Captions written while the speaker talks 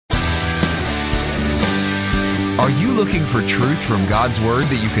Are you looking for truth from God's Word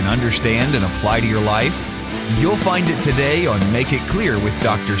that you can understand and apply to your life? You'll find it today on Make It Clear with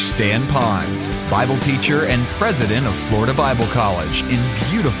Dr. Stan Ponz, Bible teacher and president of Florida Bible College in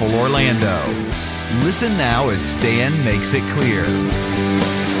beautiful Orlando. Listen now as Stan makes it clear.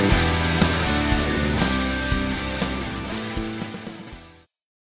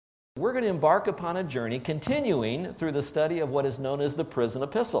 We're going to embark upon a journey continuing through the study of what is known as the prison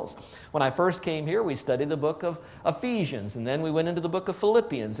epistles. When I first came here, we studied the book of Ephesians, and then we went into the book of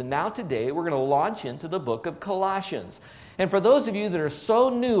Philippians, and now today we're going to launch into the book of Colossians. And for those of you that are so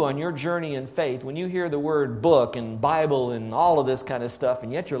new on your journey in faith, when you hear the word book and Bible and all of this kind of stuff,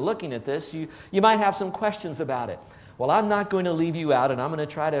 and yet you're looking at this, you might have some questions about it. Well, I'm not going to leave you out, and I'm going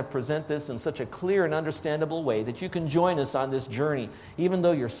to try to present this in such a clear and understandable way that you can join us on this journey, even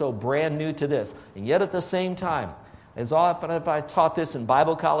though you're so brand new to this. And yet at the same time, as often as I taught this in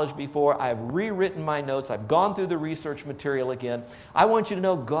Bible college before, I've rewritten my notes. I've gone through the research material again. I want you to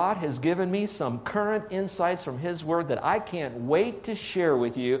know God has given me some current insights from His Word that I can't wait to share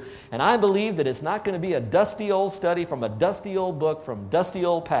with you. And I believe that it's not going to be a dusty old study from a dusty old book from dusty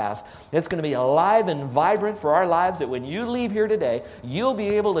old past. It's going to be alive and vibrant for our lives, that when you leave here today, you'll be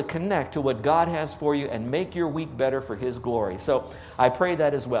able to connect to what God has for you and make your week better for His glory. So I pray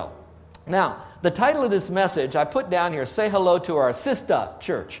that as well. Now, the title of this message I put down here, Say Hello to Our Sister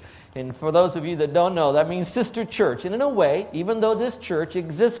Church. And for those of you that don't know, that means sister church. And in a way, even though this church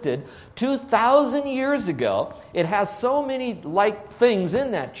existed 2,000 years ago, it has so many like things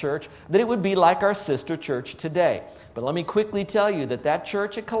in that church that it would be like our sister church today. But let me quickly tell you that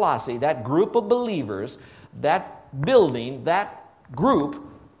church at Colossae, that group of believers, that building, that group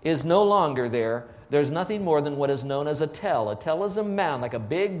is no longer there. There's nothing more than what is known as a tell. A tell is a mound, like a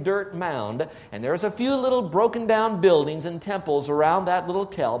big dirt mound, and there's a few little broken down buildings and temples around that little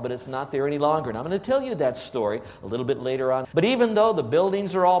tell, but it's not there any longer. And I'm going to tell you that story a little bit later on. But even though the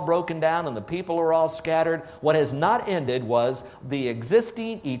buildings are all broken down and the people are all scattered, what has not ended was the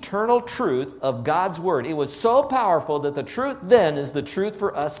existing eternal truth of God's Word. It was so powerful that the truth then is the truth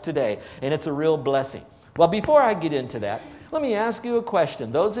for us today, and it's a real blessing. Well, before I get into that, let me ask you a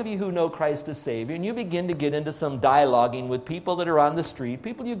question. Those of you who know Christ as Savior, and you begin to get into some dialoguing with people that are on the street,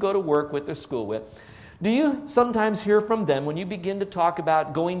 people you go to work with or school with, do you sometimes hear from them when you begin to talk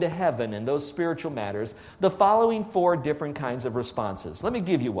about going to heaven and those spiritual matters, the following 4 different kinds of responses? Let me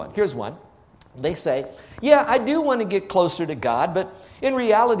give you one. Here's one. They say, yeah, I do want to get closer to God, but in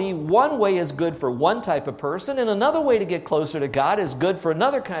reality, one way is good for one type of person, and another way to get closer to God is good for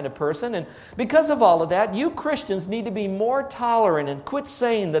another kind of person. And because of all of that, you Christians need to be more tolerant and quit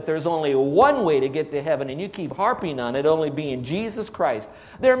saying that there's only one way to get to heaven, and you keep harping on it only being Jesus Christ.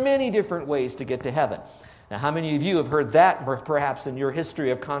 There are many different ways to get to heaven. Now, how many of you have heard that perhaps in your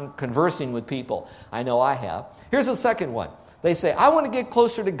history of conversing with people? I know I have. Here's the second one. They say, I want to get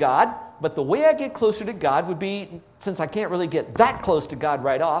closer to God, but the way I get closer to God would be, since I can't really get that close to God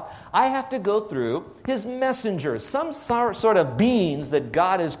right off, I have to go through His messengers, some sort of beings that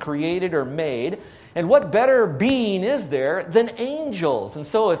God has created or made. And what better being is there than angels? And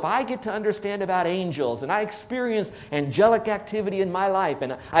so if I get to understand about angels, and I experience angelic activity in my life,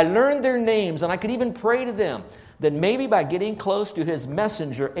 and I learn their names, and I could even pray to them, then maybe by getting close to His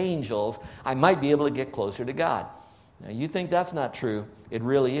messenger angels, I might be able to get closer to God. Now, you think that's not true. It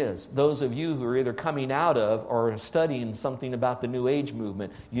really is. Those of you who are either coming out of or studying something about the New Age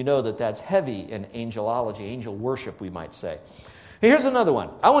movement, you know that that's heavy in angelology, angel worship, we might say. Here's another one.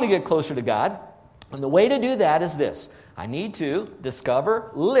 I want to get closer to God, and the way to do that is this. I need to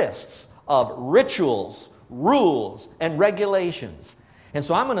discover lists of rituals, rules, and regulations. And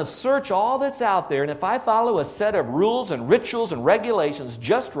so I'm going to search all that's out there, and if I follow a set of rules and rituals and regulations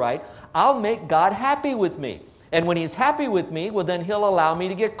just right, I'll make God happy with me. And when He's happy with me, well, then He'll allow me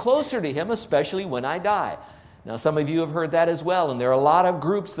to get closer to Him, especially when I die. Now, some of you have heard that as well, and there are a lot of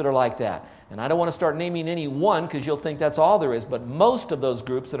groups that are like that. And I don't want to start naming any one because you'll think that's all there is, but most of those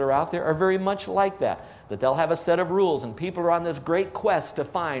groups that are out there are very much like that they'll have a set of rules, and people are on this great quest to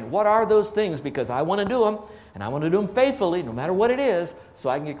find what are those things, because I want to do them, and I want to do them faithfully, no matter what it is, so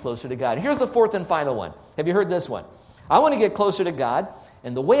I can get closer to God. Here's the 4th and final one. Have you heard this one? I want to get closer to God,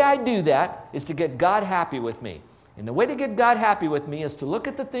 and the way I do that is to get God happy with me. And the way to get God happy with me is to look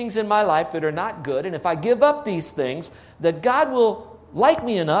at the things in my life that are not good, and if I give up these things, that God will like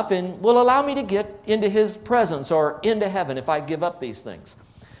me enough and will allow me to get into His presence or into heaven if I give up these things.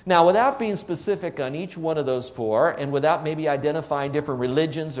 Now, without being specific on each one of those 4, and without maybe identifying different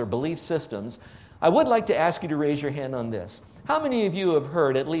religions or belief systems, I would like to ask you to raise your hand on this. How many of you have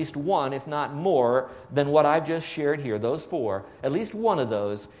heard at least one, if not more, than what I've just shared here, those four, at least one of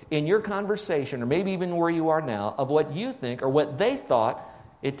those in your conversation, or maybe even where you are now, of what you think or what they thought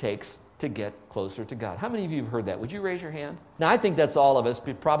it takes to get closer to God? How many of you have heard that? Would you raise your hand? Now, I think that's all of us,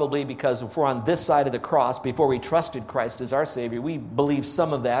 probably because if we're on this side of the cross, before we trusted Christ as our Savior, we believe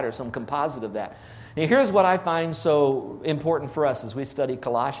some of that or some composite of that. Now, here's what I find so important for us as we study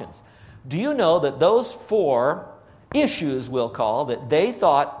Colossians. Do you know that those four issues, we'll call, that they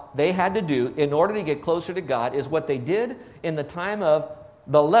thought they had to do in order to get closer to God is what they did in the time of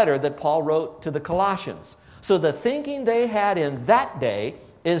the letter that Paul wrote to the Colossians. So the thinking they had in that day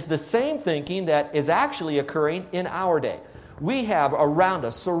is the same thinking that is actually occurring in our day. We have around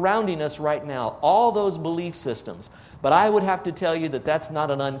us, surrounding us right now, all those belief systems. But I would have to tell you that that's not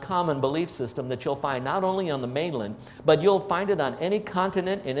an uncommon belief system that you'll find not only on the mainland, but you'll find it on any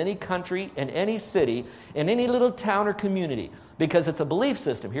continent, in any country, in any city, in any little town or community. Because it's a belief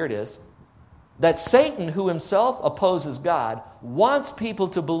system, here it is, that Satan, who himself opposes God, wants people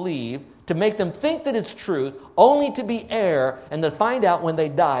to believe, to make them think that it's truth, only to be error, and to find out when they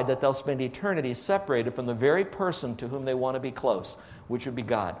die that they'll spend eternity separated from the very person to whom they want to be close, which would be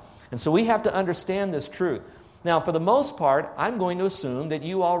God. And so we have to understand this truth. Now, for the most part, I'm going to assume that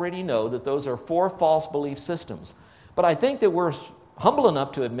you already know that those are four false belief systems. But I think that we're humble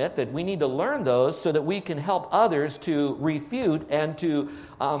enough to admit that we need to learn those so that we can help others to refute and to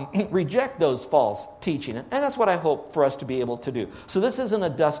reject those false teaching. And that's what I hope for us to be able to do. So this isn't a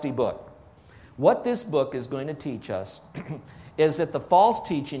dusty book. What this book is going to teach us is that the false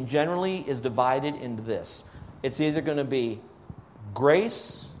teaching generally is divided into this. It's either going to be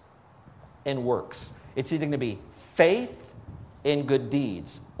grace and works. It's either going to be faith and good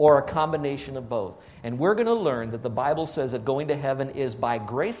deeds, or a combination of both. And we're going to learn that the Bible says that going to heaven is by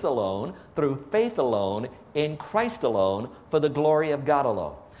grace alone, through faith alone, in Christ alone, for the glory of God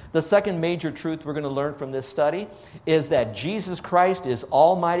alone. The second major truth we're going to learn from this study is that Jesus Christ is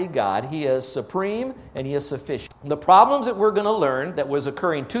Almighty God. He is supreme and He is sufficient. The problems that we're going to learn that was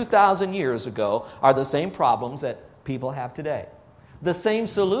occurring 2,000 years ago are the same problems that people have today. The same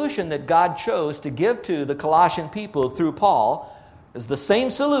solution that God chose to give to the Colossian people through Paul is the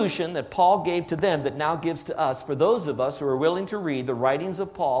same solution that Paul gave to them that now gives to us for those of us who are willing to read the writings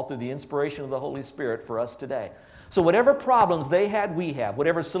of Paul through the inspiration of the Holy Spirit for us today. So whatever problems they had, we have.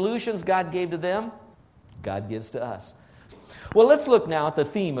 Whatever solutions God gave to them, God gives to us. Well, let's look now at the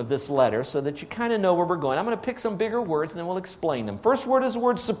theme of this letter so that you kind of know where we're going. I'm going to pick some bigger words and then we'll explain them. First word is the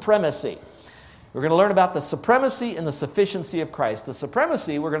word supremacy. We're going to learn about the supremacy and the sufficiency of Christ. The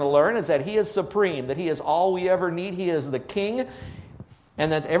supremacy we're going to learn is that He is supreme, that He is all we ever need. He is the King,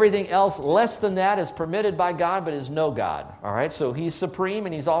 and that everything else less than that is permitted by God but is no God. All right, so He's supreme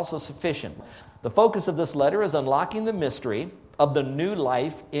and He's also sufficient. The focus of this letter is unlocking the mystery of the new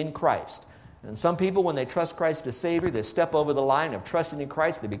life in Christ. And some people, when they trust Christ as Savior, they step over the line of trusting in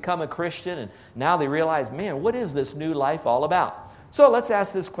Christ, they become a Christian, and now they realize, man, what is this new life all about? So let's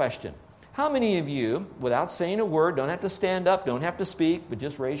ask this question. How many of you, without saying a word, don't have to stand up, don't have to speak, but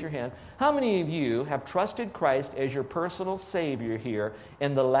just raise your hand, how many of you have trusted Christ as your personal Savior here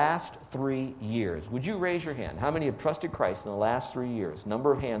in the last 3 years? Would you raise your hand? How many have trusted Christ in the last 3 years?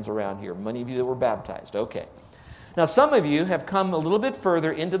 Number of hands around here. Many of you that were baptized. Okay. Now, some of you have come a little bit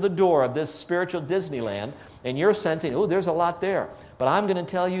further into the door of this spiritual Disneyland, and you're sensing, oh, there's a lot there. But I'm going to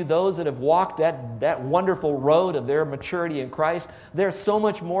tell you, those that have walked that wonderful road of their maturity in Christ, there's so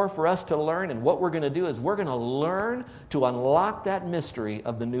much more for us to learn, and what we're going to do is we're going to learn to unlock that mystery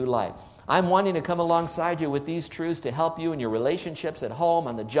of the new life. I'm wanting to come alongside you with these truths to help you in your relationships at home,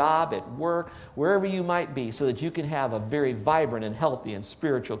 on the job, at work, wherever you might be, so that you can have a very vibrant and healthy and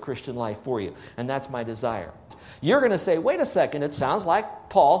spiritual Christian life for you. And that's my desire. You're going to say, wait a second, it sounds like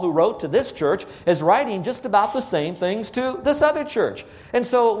Paul, who wrote to this church, is writing just about the same things to this other church. And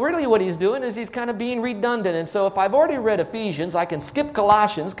so really what he's doing is he's kind of being redundant. And so if I've already read Ephesians, I can skip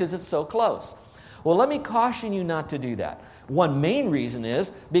Colossians because it's so close. Well, let me caution you not to do that. One main reason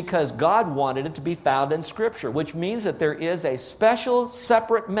is because God wanted it to be found in Scripture, which means that there is a special,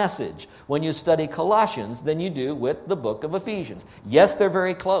 separate message when you study Colossians than you do with the book of Ephesians. Yes, they're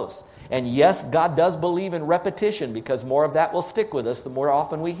very close. And yes, God does believe in repetition because more of that will stick with us the more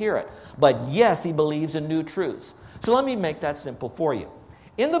often we hear it. But yes, He believes in new truths. So let me make that simple for you.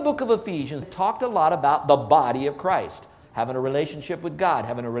 In the book of Ephesians, it talked a lot about the body of Christ. Having a relationship with God,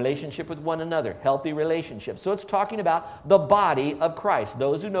 having a relationship with one another, healthy relationships. So it's talking about the body of Christ.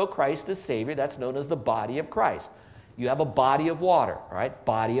 Those who know Christ as Savior, that's known as the body of Christ. You have a body of water, all right?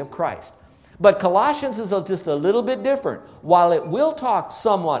 Body of Christ. But Colossians is just a little bit different. While it will talk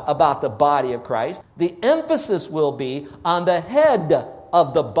somewhat about the body of Christ, the emphasis will be on the head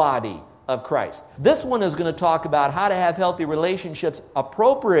of the body of Christ. This one is going to talk about how to have healthy relationships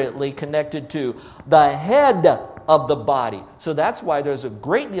appropriately connected to the head of the body. So that's why there's a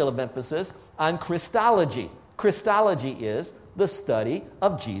great deal of emphasis on Christology. Christology is the study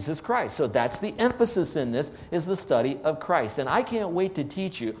of Jesus Christ. So that's the emphasis in this, is the study of Christ. And I can't wait to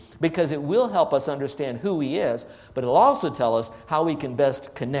teach you, because it will help us understand who He is, but it'll also tell us how we can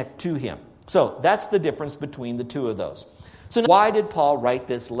best connect to Him. So that's the difference between the two of those. So now, why did Paul write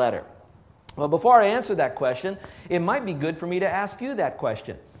this letter? Well, before I answer that question, it might be good for me to ask you that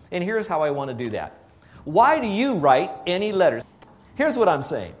question. And here's how I want to do that. Why do you write any letters? Here's what I'm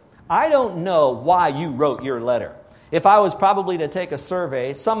saying. I don't know why you wrote your letter. If I was probably to take a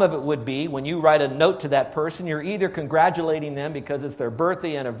survey, some of it would be when you write a note to that person, you're either congratulating them because it's their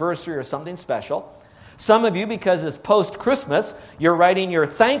birthday, anniversary, or something special. Some of you, because it's post-Christmas, you're writing your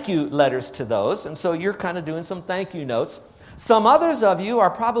thank you letters to those, and so you're kind of doing some thank you notes. Some others of you are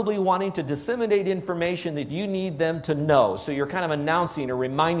probably wanting to disseminate information that you need them to know, so you're kind of announcing or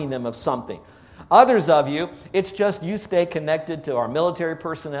reminding them of something. Others of you, it's just you stay connected to our military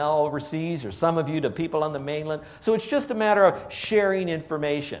personnel overseas, or some of you to people on the mainland. So it's just a matter of sharing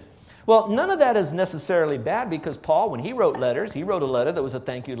information. Well, none of that is necessarily bad, because Paul, when he wrote letters, he wrote a letter that was a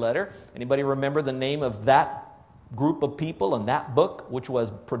thank you letter. Anybody remember the name of that group of people in that book, which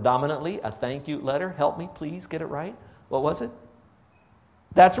was predominantly a thank you letter? Help me, please, get it right. What was it?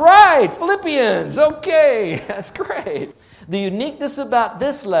 That's right, Philippians. Okay, that's great. The uniqueness about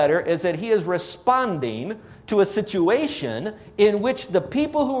this letter is that he is responding to a situation in which the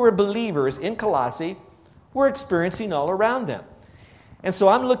people who were believers in Colossae were experiencing all around them. And so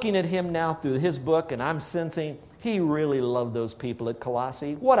I'm looking at him now through his book, and I'm sensing he really loved those people at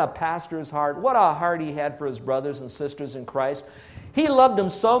Colossae. What a pastor's heart. What a heart he had for his brothers and sisters in Christ. He loved them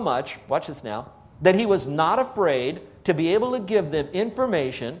so much, watch this now, that he was not afraid to be able to give them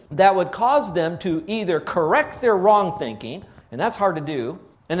information that would cause them to either correct their wrong thinking, and that's hard to do,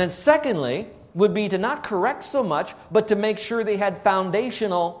 and then secondly, would be to not correct so much, but to make sure they had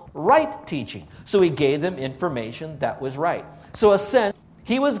foundational right teaching. So he gave them information that was right. So in a sense,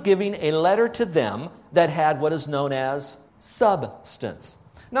 he was giving a letter to them that had what is known as substance.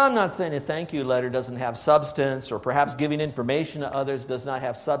 Now, I'm not saying a thank you letter doesn't have substance, or perhaps giving information to others does not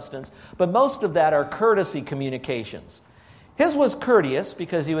have substance, but most of that are courtesy communications. His was courteous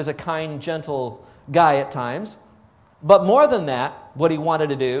because he was a kind, gentle guy at times, but more than that, what he wanted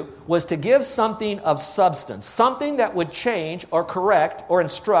to do was to give something of substance, something that would change or correct or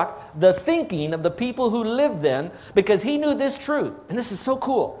instruct the thinking of the people who lived then, because he knew this truth, and this is so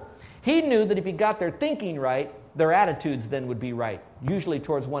cool. He knew that if he got their thinking right, their attitudes then would be right, usually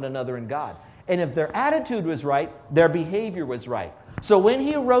towards one another and God. And if their attitude was right, their behavior was right. So when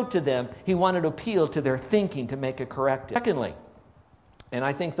he wrote to them, he wanted to appeal to their thinking to make it corrected. Secondly, and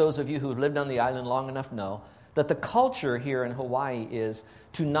I think those of you who've lived on the island long enough know, that the culture here in Hawaii is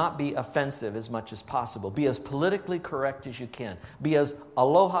to not be offensive as much as possible. Be as politically correct as you can. Be as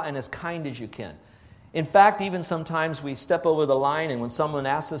aloha and as kind as you can. In fact, even sometimes we step over the line, and when someone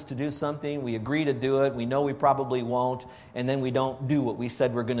asks us to do something, we agree to do it. We know we probably won't, and then we don't do what we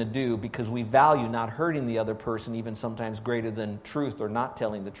said we're going to do because we value not hurting the other person, even sometimes greater than truth or not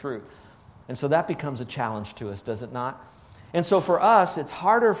telling the truth. And so that becomes a challenge to us, does it not? And so for us, it's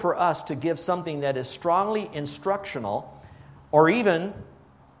harder for us to give something that is strongly instructional or even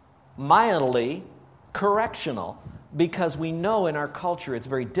mildly correctional, because we know in our culture it's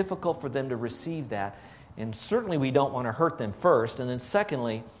very difficult for them to receive that. And certainly we don't want to hurt them first. And then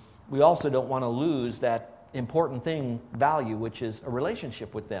secondly, we also don't want to lose that important thing, value, which is a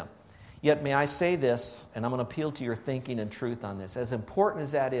relationship with them. Yet may I say this, and I'm going to appeal to your thinking and truth on this. As important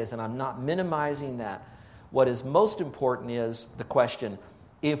as that is, and I'm not minimizing that, what is most important is the question,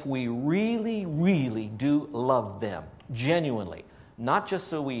 if we really, really do love them, genuinely, not just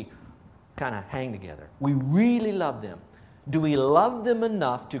so we kind of hang together. We really love them. Do we love them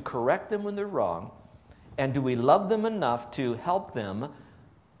enough to correct them when they're wrong? And do we love them enough to help them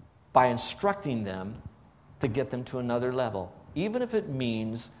by instructing them to get them to another level, even if it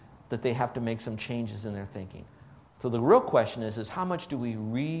means that they have to make some changes in their thinking? So the real question is how much do we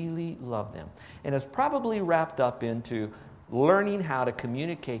really love them? And it's probably wrapped up into learning how to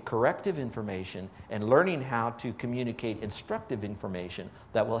communicate corrective information and learning how to communicate instructive information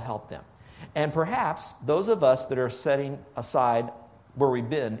that will help them. And perhaps those of us that are setting aside where we've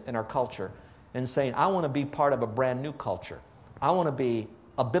been in our culture and saying, I want to be part of a brand new culture. I want to be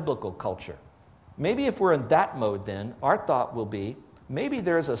a biblical culture. Maybe if we're in that mode then, our thought will be, maybe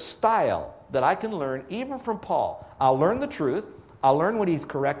there's a style that I can learn even from Paul. I'll learn the truth, I'll learn what he's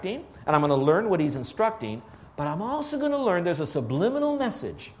correcting, and I'm going to learn what he's instructing, but I'm also going to learn there's a subliminal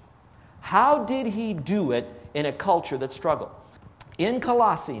message. How did he do it in a culture that struggled? In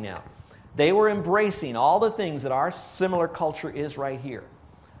Colossae now, they were embracing all the things that our similar culture is right here.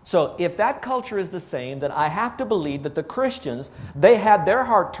 So if that culture is the same, then I have to believe that the Christians, they had their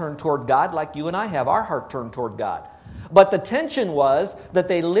heart turned toward God like you and I have our heart turned toward God. But the tension was that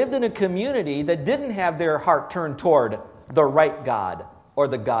they lived in a community that didn't have their heart turned toward the right God or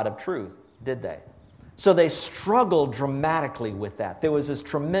the God of truth, did they? So they struggled dramatically with that. There was this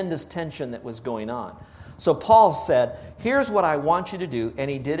tremendous tension that was going on. So Paul said, here's what I want you to do,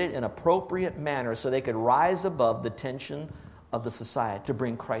 and he did it in an appropriate manner so they could rise above the tension of the society to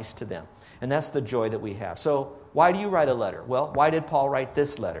bring Christ to them. And that's the joy that we have. So why do you write a letter? Well, why did Paul write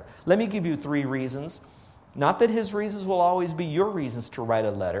this letter? Let me give you 3 reasons. Not that his reasons will always be your reasons to write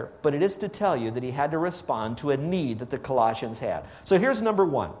a letter, but it is to tell you that he had to respond to a need that the Colossians had. So here's number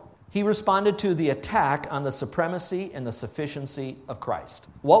 1. He responded to the attack on the supremacy and the sufficiency of Christ.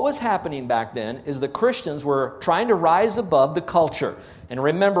 What was happening back then is the Christians were trying to rise above the culture and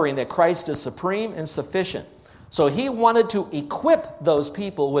remembering that Christ is supreme and sufficient. So he wanted to equip those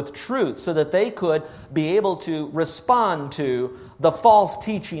people with truth so that they could be able to respond to the false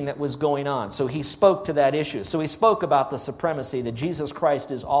teaching that was going on. So he spoke to that issue. So he spoke about the supremacy, that Jesus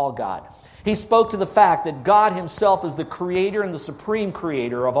Christ is all God. He spoke to the fact that God himself is the creator and the supreme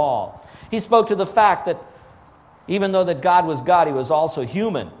creator of all. He spoke to the fact that even though that God was God, he was also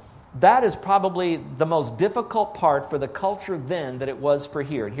human. That is probably the most difficult part for the culture then that it was for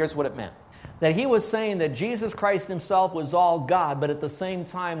here. And here's what it meant. That he was saying that Jesus Christ himself was all God, but at the same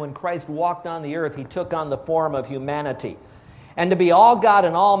time when Christ walked on the earth, he took on the form of humanity. And to be all God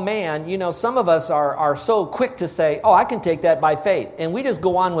and all man, you know, some of us are so quick to say, oh, I can take that by faith. And we just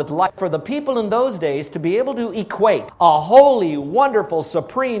go on with life. For the people in those days to be able to equate a holy, wonderful,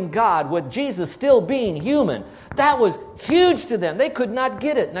 supreme God with Jesus still being human, that was huge to them. They could not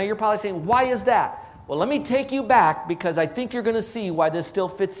get it. Now you're probably saying, why is that? Well, let me take you back because I think you're going to see why this still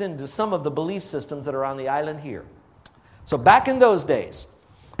fits into some of the belief systems that are on the island here. So back in those days,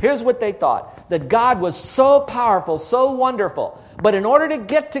 here's what they thought, that God was so powerful, so wonderful, but in order to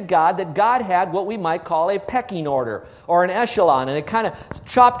get to God, that God had what we might call a pecking order or an echelon, and it kind of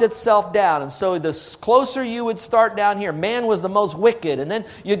chopped itself down. And so the closer you would start down here, man was the most wicked, and then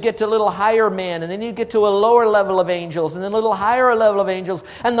you'd get to a little higher man, and then you'd get to a lower level of angels, and then a little higher level of angels,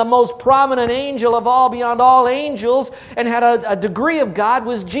 and the most prominent angel of all beyond all angels, and had a degree of God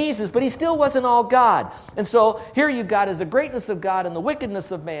was Jesus, but he still wasn't all God. And so here you got is the greatness of God and the wickedness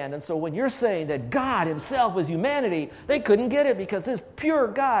of man. And so when you're saying that God himself was humanity, they couldn't get it because this pure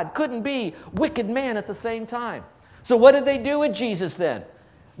God couldn't be wicked man at the same time. So what did they do with Jesus then?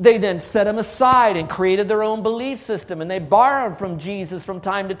 They then set him aside and created their own belief system, and they borrowed from Jesus from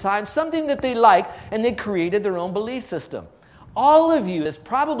time to time something that they liked, and they created their own belief system. All of you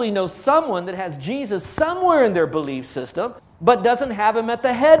probably know someone that has Jesus somewhere in their belief system, but doesn't have him at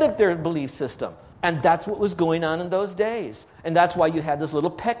the head of their belief system. And that's what was going on in those days. And that's why you had this little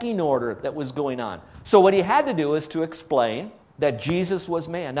pecking order that was going on. So what he had to do is to explain that Jesus was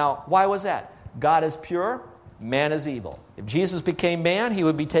man. Now, why was that? God is pure, man is evil. If Jesus became man, he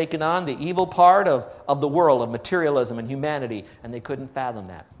would be taking on the evil part of the world, of materialism and humanity, and they couldn't fathom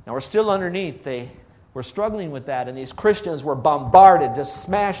that. Now, we're still underneath. They were struggling with that, and these Christians were bombarded, just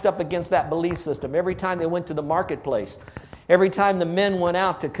smashed up against that belief system every time they went to the marketplace. Every time the men went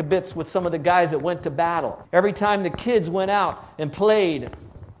out to kibitz with some of the guys that went to battle. Every time the kids went out and played,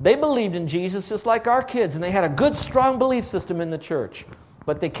 they believed in Jesus just like our kids, and they had a good, strong belief system in the church.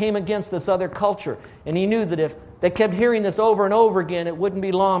 But they came against this other culture, and he knew that if they kept hearing this over and over again, it wouldn't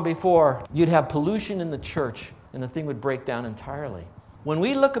be long before you'd have pollution in the church, and the thing would break down entirely. When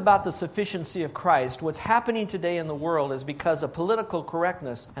we look about the sufficiency of Christ, what's happening today in the world is because of political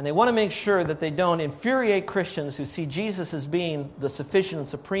correctness, and they want to make sure that they don't infuriate Christians who see Jesus as being the sufficient and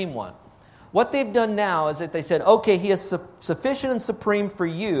supreme one. What they've done now is that they said, okay, he is sufficient and supreme for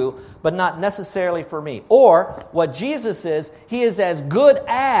you, but not necessarily for me. Or, what Jesus is, he is as good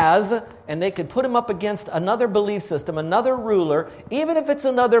as, and they could put him up against another belief system, another ruler, even if it's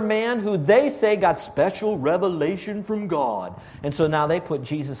another man who they say got special revelation from God. And so now they put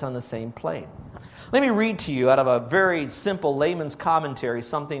Jesus on the same plane. Let me read to you out of a very simple layman's commentary,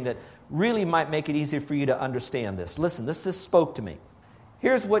 something that really might make it easier for you to understand this. Listen, this just spoke to me.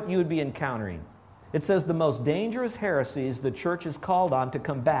 Here's what you would be encountering. It says the most dangerous heresies the church is called on to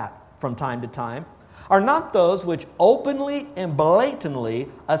combat from time to time are not those which openly and blatantly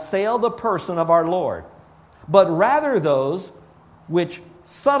assail the person of our Lord, but rather those which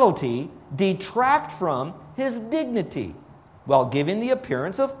subtlety detract from his dignity, while giving the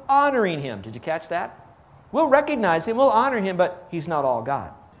appearance of honoring him. Did you catch that? We'll recognize him, we'll honor him, but he's not all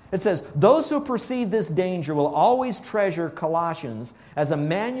God. It says, those who perceive this danger will always treasure Colossians as a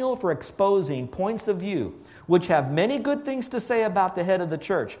manual for exposing points of view, which have many good things to say about the head of the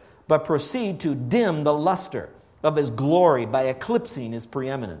church, but proceed to dim the luster of his glory by eclipsing his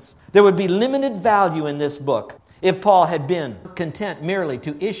preeminence. There would be limited value in this book if Paul had been content merely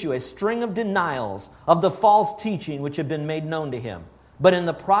to issue a string of denials of the false teaching which had been made known to him. But in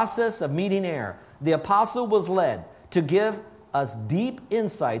the process of meeting air, the apostle was led to give us deep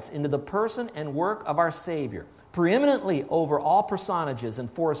insights into the person and work of our Savior, preeminently over all personages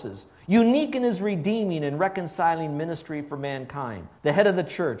and forces, unique in his redeeming and reconciling ministry for mankind, the head of the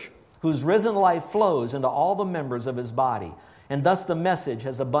church, whose risen life flows into all the members of his body, and thus the message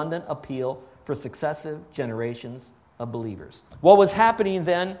has abundant appeal for successive generations of believers. What was happening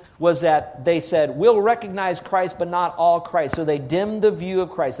then was that they said, we'll recognize Christ, but not all Christ. So they dimmed the view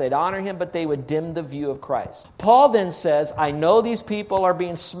of Christ. They'd honor him, but they would dim the view of Christ. Paul then says, I know these people are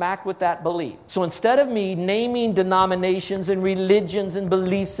being smacked with that belief. So instead of me naming denominations and religions and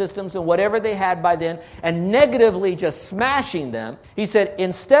belief systems and whatever they had by then and negatively just smashing them, he said,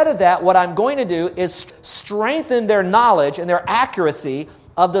 instead of that, what I'm going to do is strengthen their knowledge and their accuracy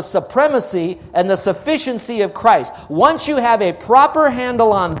of the supremacy and the sufficiency of Christ. Once you have a proper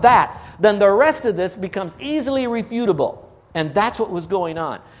handle on that, then the rest of this becomes easily refutable. And that's what was going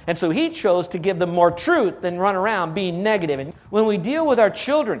on. And so he chose to give them more truth than run around being negative. And when we deal with our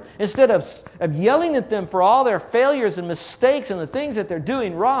children, instead of yelling at them for all their failures and mistakes and the things that they're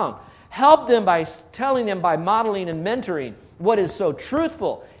doing wrong, help them by telling them, by modeling and mentoring what is so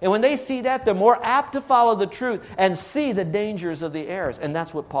truthful. And when they see that, they're more apt to follow the truth and see the dangers of the errors. And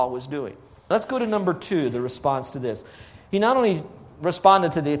that's what Paul was doing. Let's go to number 2, the response to this. He not only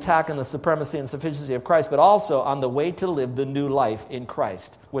responded to the attack on the supremacy and sufficiency of Christ, but also on the way to live the new life in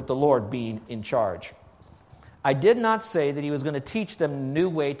Christ, with the Lord being in charge. I did not say that he was going to teach them a new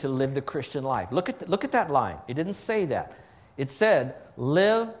way to live the Christian life. Look at that line. It didn't say that. It said,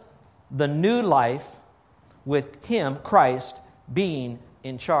 live the new life with him, Christ, being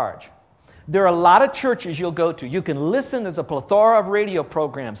in charge. There are a lot of churches you'll go to. You can listen. There's a plethora of radio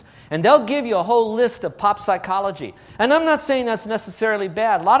programs. And they'll give you a whole list of pop psychology. And I'm not saying that's necessarily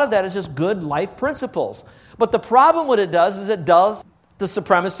bad. A lot of that is just good life principles. But the problem what it does is it does the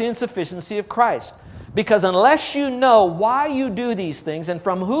supremacy and sufficiency of Christ. Because unless you know why you do these things and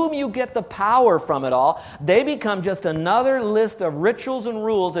from whom you get the power from it all, they become just another list of rituals and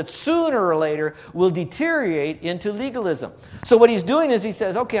rules that sooner or later will deteriorate into legalism. So what he's doing is he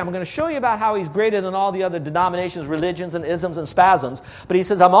says, okay, I'm going to show you about how he's greater than all the other denominations, religions, and isms and spasms. But he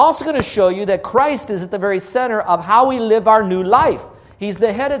says, I'm also going to show you that Christ is at the very center of how we live our new life. He's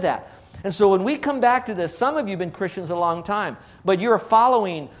the head of that. And so when we come back to this, some of you have been Christians a long time, but you're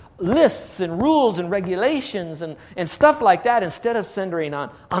following lists and rules and regulations and stuff like that instead of centering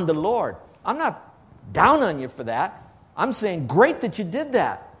on the Lord. I'm not down on you for that. I'm saying great that you did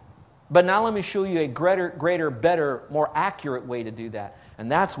that. But now let me show you a greater, better, more accurate way to do that.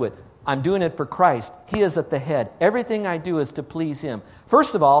 And that's what I'm doing it for Christ. He is at the head. Everything I do is to please him.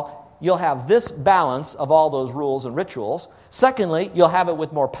 First of all, you'll have this balance of all those rules and rituals. Secondly, you'll have it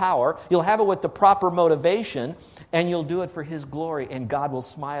with more power. You'll have it with the proper motivation. And you'll do it for his glory, and God will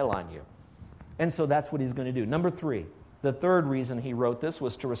smile on you. And so that's what he's going to do. Number 3, the third reason he wrote this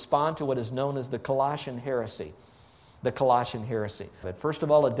was to respond to what is known as the Colossian heresy. The Colossian heresy. But first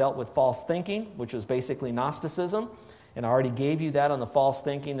of all, it dealt with false thinking, which was basically Gnosticism. And I already gave you that on the false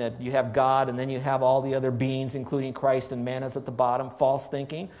thinking, that you have God, and then you have all the other beings, including Christ, and man is at the bottom. False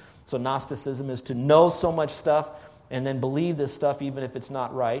thinking. So Gnosticism is to know so much stuff and then believe this stuff even if it's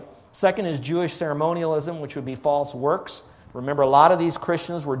not right. Second is Jewish ceremonialism, which would be false works. Remember, a lot of these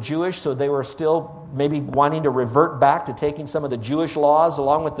Christians were Jewish, so they were still maybe wanting to revert back to taking some of the Jewish laws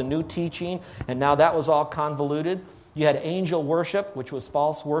along with the new teaching, and now that was all convoluted. You had angel worship, which was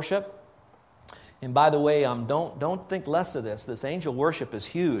false worship. And by the way, don't think less of this. This angel worship is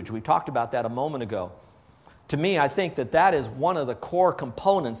huge. We talked about that a moment ago. To me, I think that is one of the core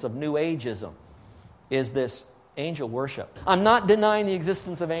components of New Ageism, is this angel worship. I'm not denying the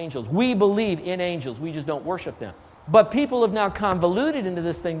existence of angels. We believe in angels. We just don't worship them. But people have now convoluted into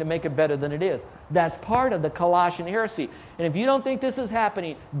this thing to make it better than it is. That's part of the Colossian heresy. And if you don't think this is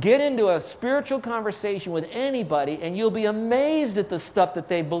happening, get into a spiritual conversation with anybody and you'll be amazed at the stuff that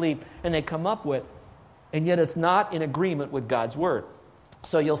they believe and they come up with. And yet it's not in agreement with God's Word.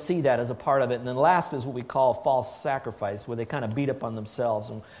 So you'll see that as a part of it. And then last is what we call false sacrifice, where they kind of beat up on themselves,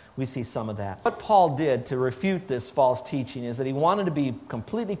 and we see some of that. What Paul did to refute this false teaching is that he wanted to be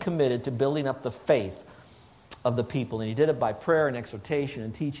completely committed to building up the faith of the people. And he did it by prayer and exhortation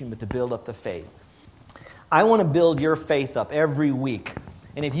and teaching, but to build up the faith. I want to build your faith up every week.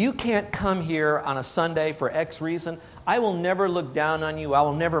 And if you can't come here on a Sunday for X reason, I will never look down on you. I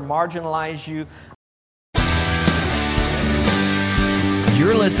will never marginalize you.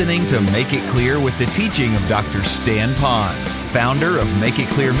 You're listening to Make It Clear with the teaching of Dr. Stan Ponz, founder of Make It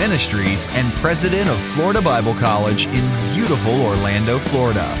Clear Ministries and president of Florida Bible College in beautiful Orlando,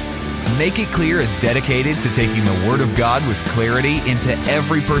 Florida. Make It Clear is dedicated to taking the Word of God with clarity into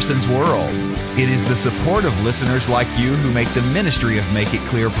every person's world. It is the support of listeners like you who make the ministry of Make It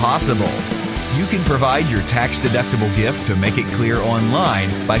Clear possible. You can provide your tax-deductible gift to Make It Clear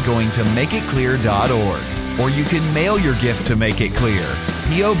online by going to makeitclear.org. Or you can mail your gift to Make It Clear,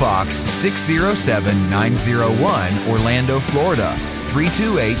 P.O. Box 607901, Orlando, Florida,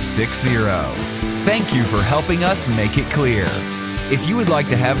 32860. Thank you for helping us make it clear. If you would like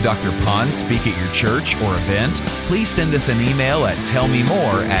to have Dr. Ponz speak at your church or event, please send us an email at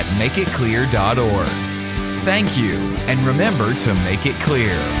tellmemore@makeitclear.org. Thank you, and remember to make it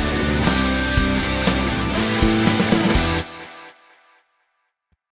clear.